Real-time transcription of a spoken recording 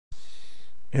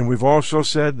And we've also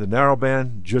said the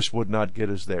narrowband just would not get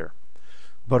us there.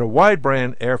 But a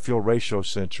wideband air-fuel ratio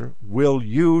sensor will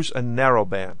use a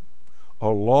narrowband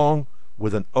along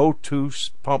with an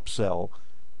O2 pump cell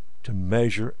to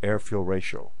measure air-fuel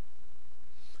ratio.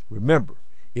 Remember,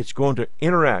 it's going to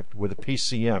interact with a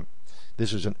PCM.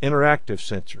 This is an interactive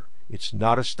sensor. It's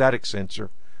not a static sensor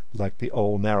like the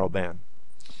old narrowband.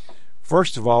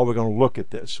 First of all, we're going to look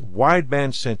at this.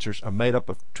 Wideband sensors are made up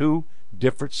of two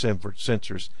different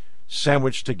sensors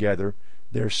sandwiched together.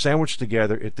 They're sandwiched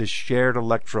together at this shared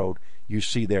electrode you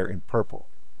see there in purple.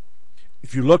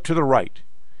 If you look to the right,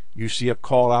 you see a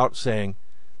call out saying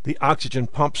the oxygen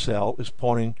pump cell is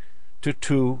pointing to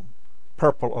two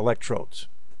purple electrodes.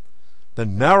 The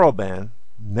narrowband,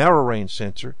 narrow range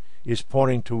sensor is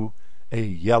pointing to a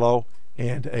yellow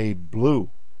and a blue,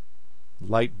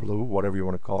 light blue, whatever you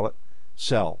want to call it,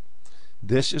 cell.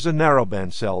 This is a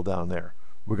narrowband cell down there.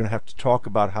 We're going to have to talk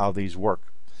about how these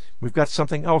work. We've got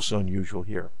something else unusual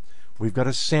here. We've got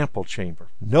a sample chamber.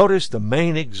 Notice the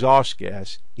main exhaust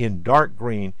gas in dark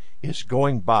green is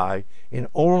going by and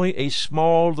only a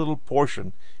small little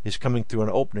portion is coming through an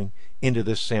opening into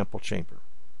this sample chamber.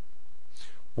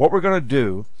 What we're going to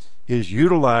do is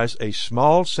utilize a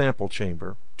small sample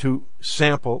chamber to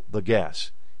sample the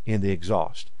gas in the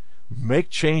exhaust. Make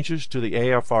changes to the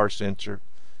AFR sensor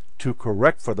to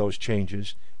correct for those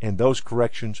changes, and those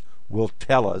corrections will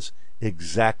tell us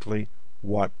exactly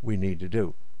what we need to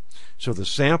do. So the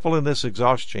sample in this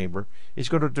exhaust chamber is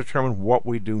going to determine what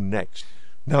we do next.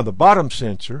 Now the bottom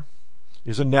sensor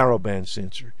is a narrowband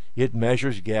sensor. It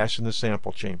measures gas in the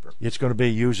sample chamber. It's going to be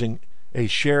using a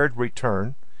shared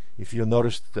return. If you'll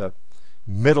notice, the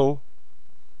middle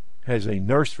has a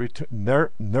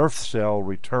nerf cell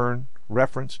return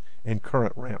reference and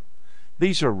current ramp.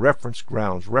 These are reference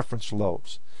grounds, reference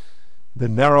loads. The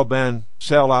narrowband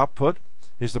cell output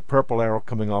is the purple arrow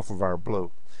coming off of our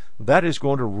blue. That is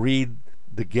going to read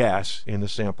the gas in the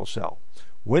sample cell.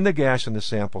 When the gas in the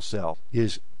sample cell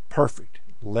is perfect,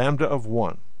 lambda of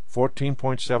 1,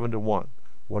 14.7 to 1,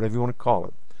 whatever you want to call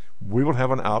it, we will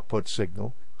have an output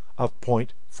signal of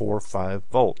 0.45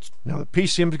 volts. Now the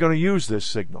PCM is going to use this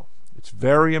signal. It's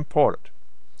very important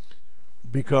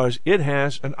because it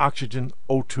has an oxygen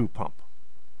O2 pump.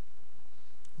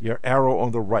 Your arrow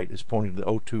on the right is pointing to the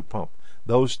O2 pump.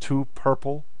 Those two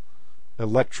purple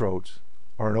electrodes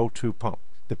are an O2 pump.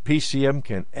 The PCM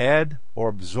can add or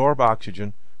absorb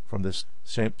oxygen from this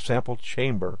sample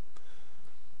chamber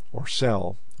or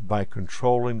cell by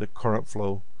controlling the current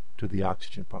flow to the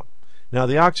oxygen pump. Now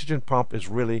the oxygen pump is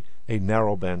really a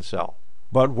narrowband cell,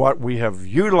 but what we have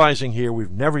utilizing here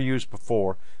we've never used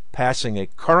before, passing a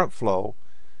current flow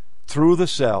through the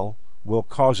cell will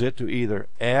cause it to either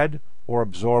add or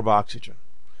absorb oxygen.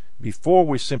 Before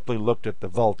we simply looked at the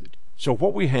voltage. So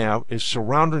what we have is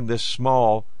surrounding this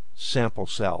small sample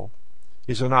cell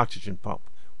is an oxygen pump.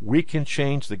 We can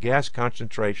change the gas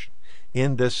concentration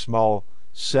in this small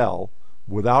cell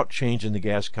without changing the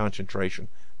gas concentration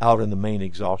out in the main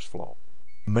exhaust flow.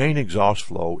 The main exhaust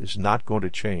flow is not going to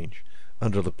change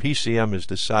until the PCM has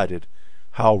decided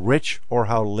how rich or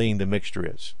how lean the mixture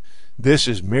is. This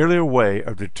is merely a way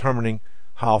of determining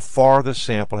how far the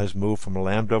sample has moved from a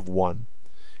lambda of 1,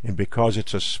 and because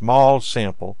it's a small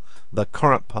sample, the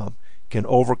current pump can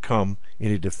overcome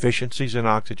any deficiencies in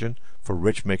oxygen for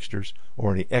rich mixtures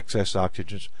or any excess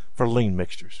oxygens for lean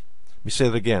mixtures. Let me say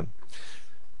that again.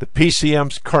 The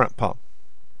PCM's current pump,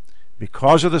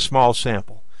 because of the small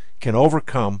sample, can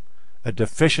overcome a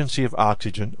deficiency of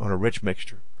oxygen on a rich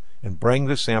mixture and bring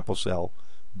the sample cell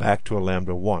back to a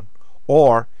lambda 1.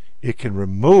 Or it can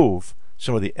remove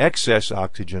some of the excess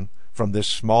oxygen from this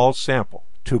small sample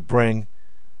to bring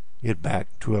it back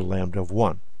to a lambda of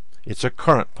 1. It's a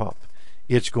current pump.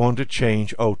 It's going to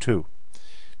change O2.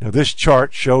 Now this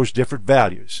chart shows different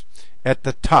values. At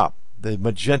the top, the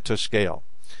magenta scale,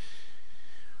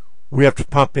 we have to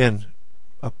pump in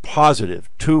a positive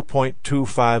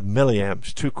 2.25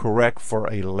 milliamps to correct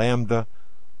for a lambda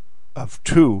of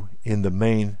 2 in the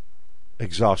main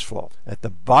exhaust flow. At the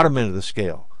bottom end of the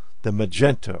scale, the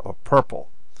magenta or purple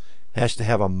has to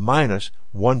have a minus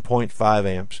 1.5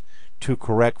 amps to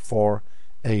correct for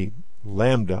a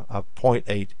lambda of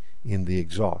 0.8 in the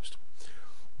exhaust.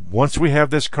 Once we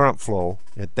have this current flow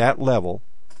at that level,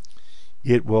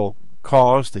 it will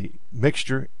cause the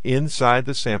mixture inside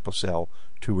the sample cell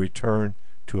to return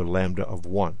to a lambda of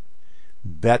 1.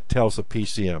 That tells the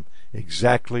PCM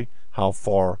exactly how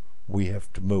far we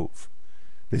have to move.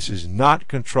 This is not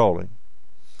controlling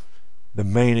the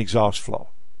main exhaust flow.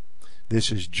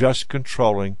 This is just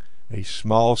controlling a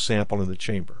small sample in the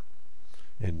chamber.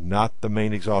 and not the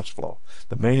main exhaust flow.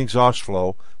 The main exhaust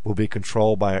flow will be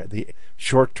controlled by the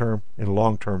short-term and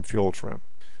long-term fuel trim.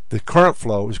 The current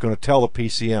flow is going to tell the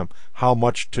PCM how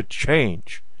much to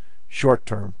change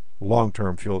short-term,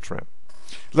 long-term fuel trim.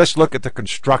 Let's look at the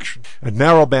construction. A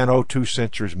narrowband O2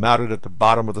 sensor is mounted at the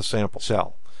bottom of the sample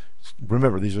cell.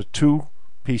 Remember, these are two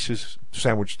pieces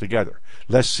sandwiched together.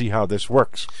 Let's see how this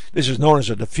works. This is known as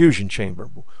a diffusion chamber.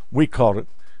 We call it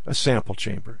a sample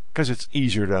chamber because it's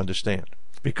easier to understand.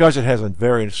 Because it has a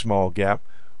very small gap,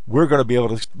 we're going to be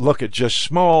able to look at just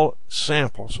small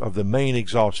samples of the main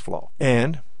exhaust flow,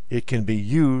 and it can be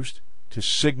used to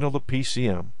signal the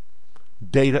PCM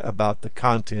data about the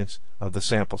contents of the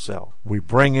sample cell. We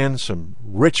bring in some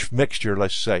rich mixture,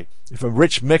 let's say. If a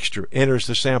rich mixture enters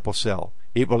the sample cell,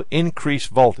 it will increase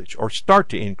voltage or start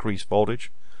to increase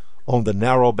voltage on the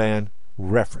narrowband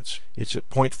reference. It's at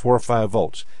 0.45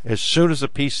 volts. As soon as the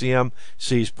PCM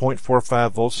sees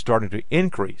 0.45 volts starting to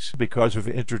increase because we've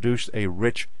introduced a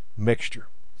rich mixture.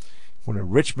 When a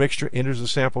rich mixture enters the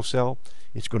sample cell,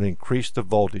 it's going to increase the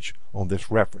voltage on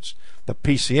this reference. The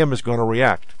PCM is going to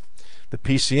react. The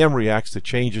PCM reacts to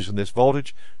changes in this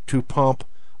voltage to pump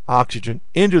oxygen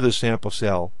into the sample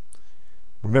cell.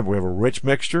 Remember, we have a rich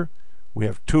mixture, we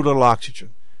have too little oxygen.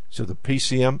 So the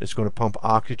PCM is going to pump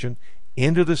oxygen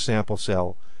into the sample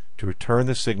cell to return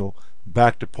the signal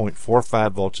back to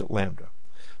 0.45 volts at lambda.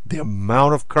 The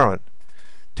amount of current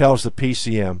tells the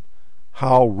PCM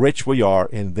how rich we are,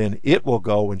 and then it will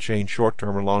go and change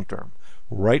short-term and long-term.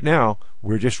 Right now,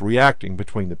 we're just reacting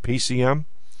between the PCM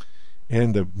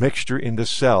and the mixture in the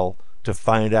cell to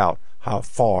find out how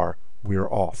far we're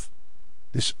off.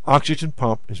 This oxygen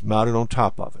pump is mounted on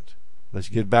top of it. Let's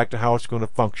get back to how it's going to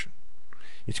function.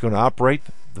 It's going to operate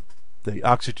the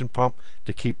oxygen pump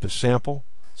to keep the sample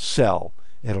cell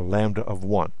at a lambda of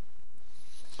 1.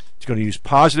 It's going to use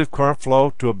positive current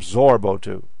flow to absorb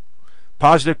O2.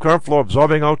 Positive current flow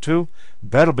absorbing O2,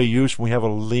 that'll be used when we have a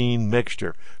lean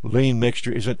mixture. Lean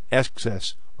mixture is an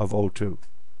excess of O2.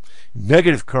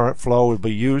 Negative current flow will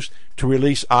be used to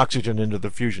release oxygen into the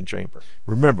diffusion chamber.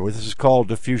 Remember, this is called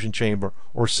diffusion chamber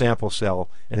or sample cell,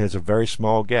 and has a very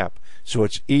small gap. So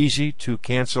it's easy to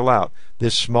cancel out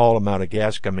this small amount of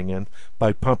gas coming in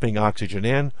by pumping oxygen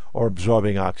in or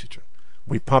absorbing oxygen.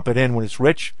 We pump it in when it's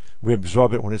rich, we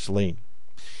absorb it when it's lean.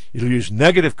 It'll use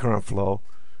negative current flow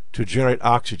to generate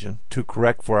oxygen to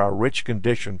correct for our rich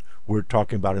condition we're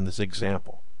talking about in this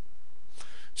example.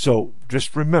 So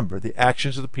just remember, the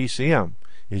actions of the PCM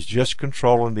is just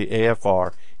controlling the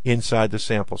AFR inside the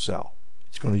sample cell.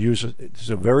 It's going to use it's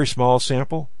a very small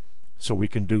sample, so we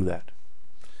can do that.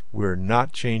 We're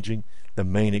not changing the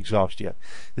main exhaust yet.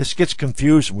 This gets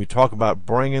confused when we talk about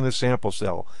bringing the sample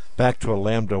cell back to a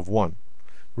lambda of 1.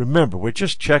 Remember, we're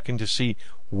just checking to see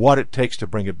what it takes to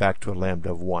bring it back to a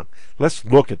lambda of 1. Let's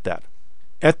look at that.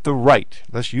 At the right,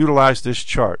 let's utilize this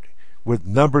chart with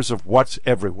numbers of what's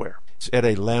everywhere. It's at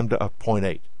a lambda of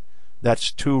 0.8.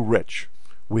 That's too rich.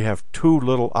 We have too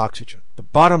little oxygen. The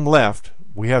bottom left,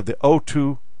 we have the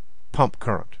O2 pump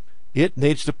current. It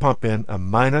needs to pump in a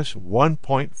minus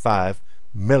 1.5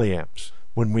 milliamps.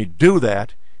 When we do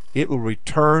that, it will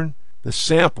return the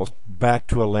sample back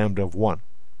to a lambda of 1.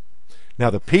 Now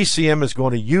the PCM is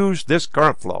going to use this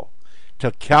current flow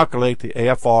to calculate the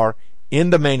AFR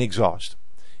in the main exhaust,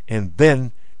 and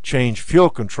then change fuel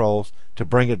controls to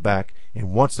bring it back.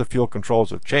 And once the fuel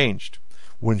controls have changed,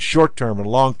 when short-term and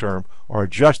long-term are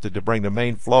adjusted to bring the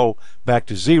main flow back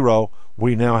to 0,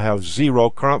 we now have 0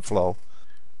 current flow.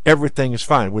 Everything is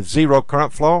fine. With 0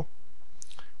 current flow,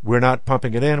 we're not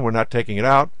pumping it in, we're not taking it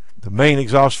out. The main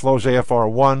exhaust flow is AFR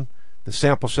 1, the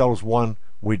sample cell is 1,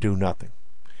 we do nothing.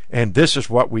 And this is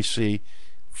what we see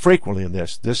frequently in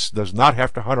this. This does not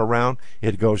have to hunt around.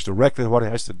 It goes directly to what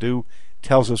it has to do,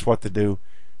 tells us what to do.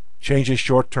 Changes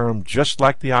short term just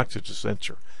like the oxygen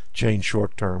sensor change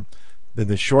short term. Then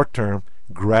the short term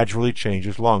gradually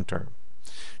changes long term.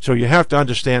 So you have to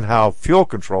understand how fuel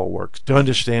control works to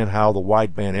understand how the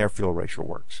wideband air-fuel ratio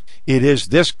works. It is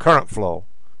this current flow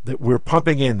that we're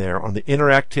pumping in there on the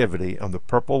interactivity on the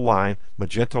purple line,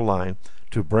 magenta line,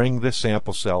 to bring the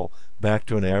sample cell back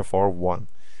to an AFR of 1.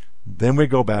 Then we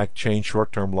go back, change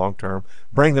short term, long term,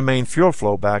 bring the main fuel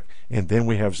flow back, and then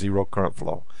we have 0 current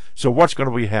flow. So what's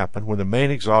going to happen when the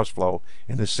main exhaust flow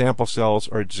and the sample cells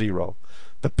are at 0?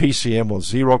 The PCM will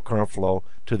 0 current flow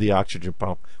to the oxygen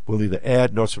pump. We'll neither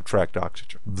add nor subtract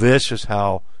oxygen. This is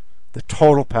how the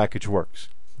total package works.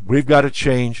 We've got to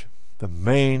change the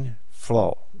main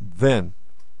flow. Then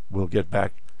we'll get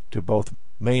back to both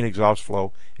main exhaust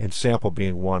flow and sample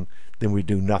being 1. Then we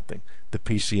do nothing. The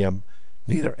PCM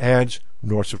neither adds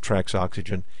nor subtracts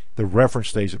oxygen. The reference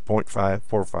stays at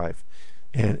 0.45.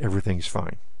 and everything's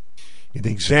fine. In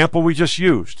the example we just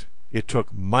used, it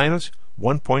took minus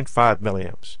 1.5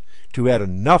 milliamps to add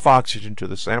enough oxygen to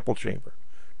the sample chamber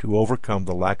to overcome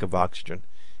the lack of oxygen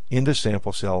in the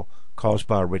sample cell caused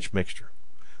by a rich mixture.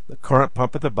 The current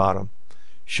pump at the bottom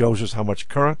shows us how much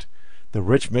current. The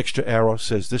rich mixture arrow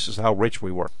says this is how rich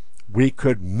we were. We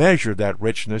could measure that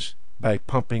richness by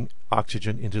pumping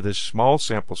oxygen into this small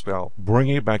sample cell,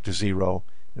 bringing it back to zero,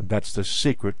 and that's the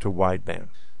secret to wideband.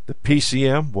 The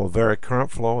PCM will vary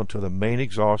current flow until the main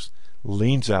exhaust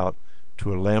leans out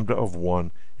to a lambda of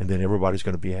 1, and then everybody's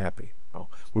going to be happy.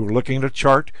 We were looking at a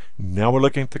chart, now we're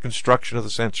looking at the construction of the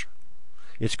sensor.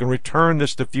 It's going to return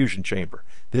this diffusion chamber,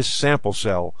 this sample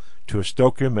cell, to a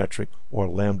stoichiometric or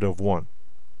lambda of 1.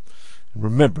 And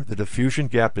remember, the diffusion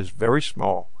gap is very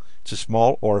small. It's a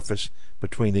small orifice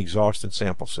between the exhaust and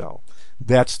sample cell.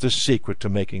 That's the secret to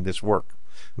making this work.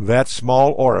 That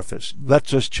small orifice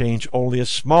lets us change only a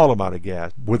small amount of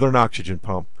gas with an oxygen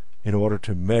pump in order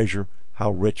to measure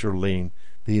how rich or lean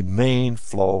the main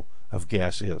flow of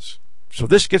gas is. So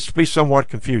this gets to be somewhat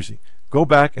confusing. Go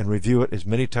back and review it as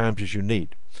many times as you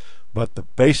need. But the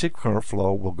basic current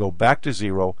flow will go back to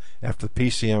zero after the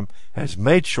PCM has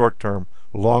made short-term,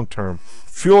 long-term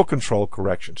fuel control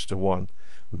corrections to 1.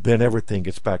 Then everything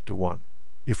gets back to 1.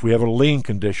 If we have a lean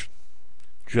condition,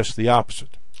 just the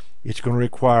opposite. It's going to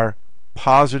require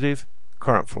positive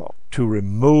current flow to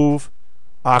remove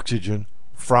oxygen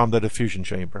from the diffusion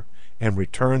chamber and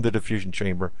return the diffusion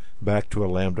chamber back to a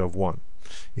lambda of 1.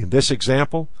 In this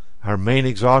example, our main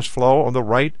exhaust flow on the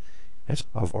right is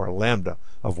of our lambda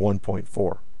of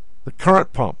 1.4. The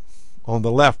current pump on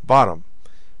the left bottom,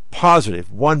 positive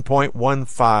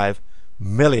 1.15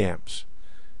 milliamps.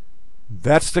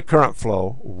 That's the current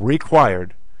flow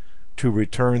required to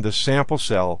return the sample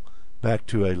cell back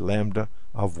to a lambda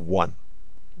of 1.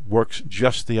 Works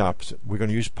just the opposite. We're going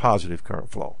to use positive current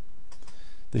flow.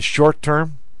 The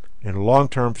short-term and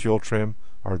long-term fuel trim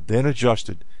are then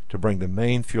adjusted to bring the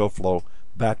main fuel flow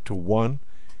back to 1.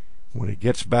 When it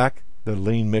gets back, the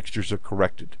lean mixtures are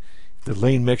corrected. If the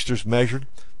lean mixture is measured,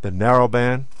 the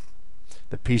narrowband,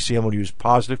 the PCM will use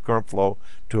positive current flow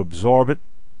to absorb it,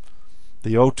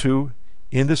 the O2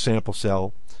 in the sample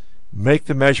cell, make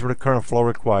the measurement of current flow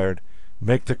required,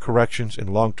 make the corrections in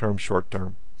long-term,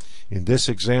 short-term. In this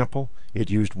example, it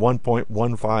used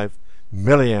 1.15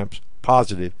 milliamps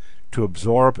positive to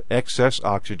absorb excess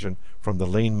oxygen from the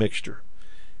lean mixture.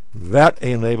 That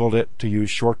enabled it to use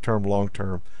short-term,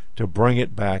 long-term to bring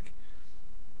it back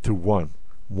to 1.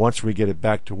 Once we get it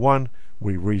back to 1,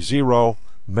 we re-zero,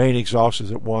 main exhaust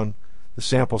is at 1, the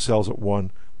sample cell's at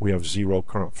 1, we have zero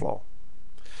current flow.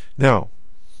 Now,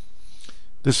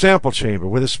 the sample chamber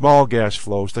with the small gas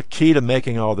flows, the key to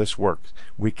making all this work,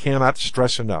 we cannot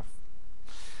stress enough.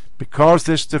 Because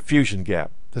this diffusion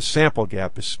gap, the sample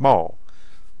gap, is small,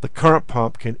 the current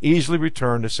pump can easily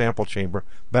return the sample chamber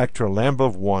back to a lambda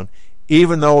of 1,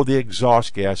 even though the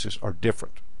exhaust gases are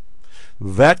different.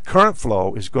 That current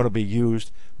flow is going to be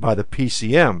used by the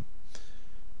PCM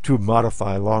to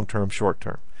modify long-term,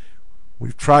 short-term.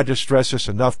 We've tried to stress this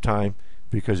enough time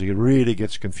because it really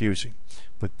gets confusing.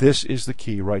 But this is the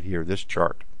key right here, this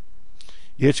chart.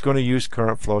 It's going to use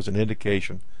current flow as an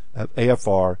indication of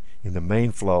AFR in the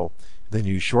main flow, then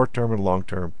use short-term and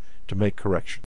long-term to make corrections.